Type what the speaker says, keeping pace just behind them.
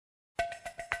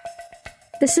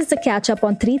This is the catch up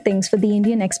on three things for the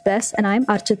Indian Express, and I'm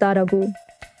Archita Raghu.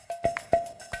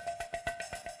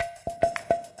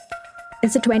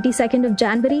 It's the 22nd of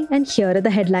January, and here are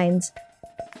the headlines.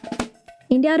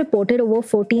 India reported over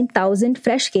 14,000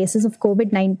 fresh cases of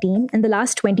COVID-19 in the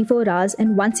last 24 hours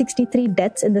and 163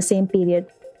 deaths in the same period.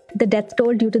 The death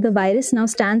toll due to the virus now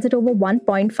stands at over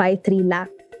 1.53 lakh.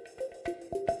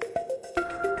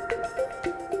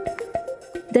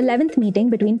 The 11th meeting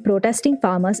between protesting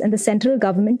farmers and the central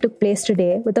government took place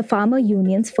today, with the farmer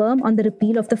unions firm on the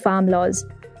repeal of the farm laws.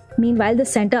 Meanwhile, the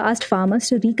centre asked farmers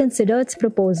to reconsider its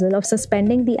proposal of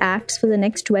suspending the acts for the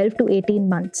next 12 to 18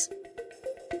 months.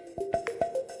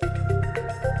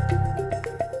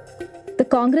 The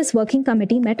Congress Working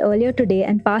Committee met earlier today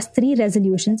and passed 3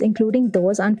 resolutions, including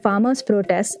those on farmers'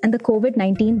 protests and the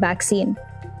COVID-19 vaccine.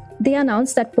 They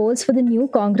announced that polls for the new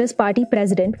Congress Party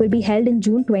president will be held in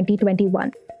June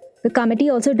 2021. The committee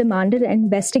also demanded an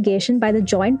investigation by the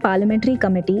Joint Parliamentary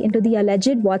Committee into the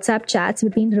alleged WhatsApp chats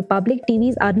between Republic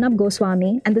TV's Arnab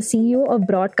Goswami and the CEO of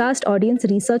Broadcast Audience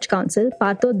Research Council,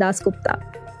 Partho Dasgupta.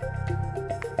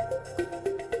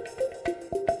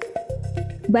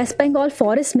 West Bengal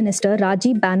Forest Minister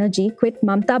Rajiv Banerjee quit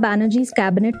Mamata Banerjee's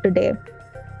cabinet today.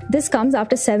 This comes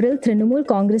after several Trinamool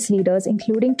Congress leaders,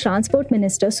 including Transport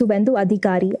Minister Suvendu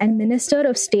Adhikari and Minister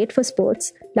of State for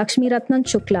Sports Lakshmiratnan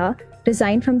Shukla,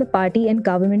 resigned from the party and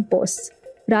government posts.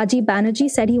 Rajiv Banerjee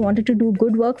said he wanted to do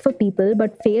good work for people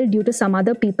but failed due to some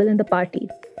other people in the party.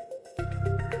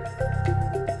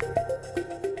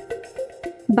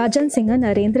 Bhajan singer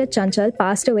Narendra Chanchal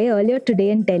passed away earlier today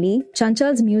in Delhi.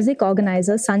 Chanchal's music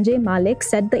organizer Sanjay Malik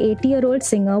said the 80-year-old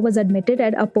singer was admitted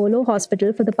at Apollo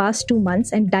Hospital for the past 2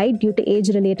 months and died due to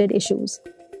age-related issues.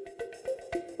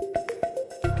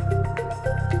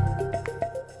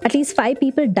 At least 5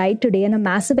 people died today in a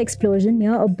massive explosion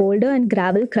near a boulder and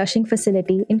gravel crushing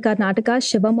facility in Karnataka's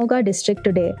Shivamogga district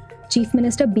today. Chief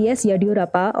Minister B.S.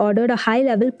 Yadurappa ordered a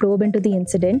high-level probe into the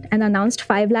incident and announced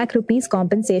 5 lakh rupees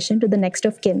compensation to the next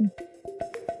of kin.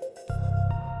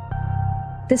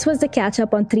 This was the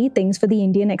catch-up on 3 things for the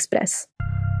Indian Express.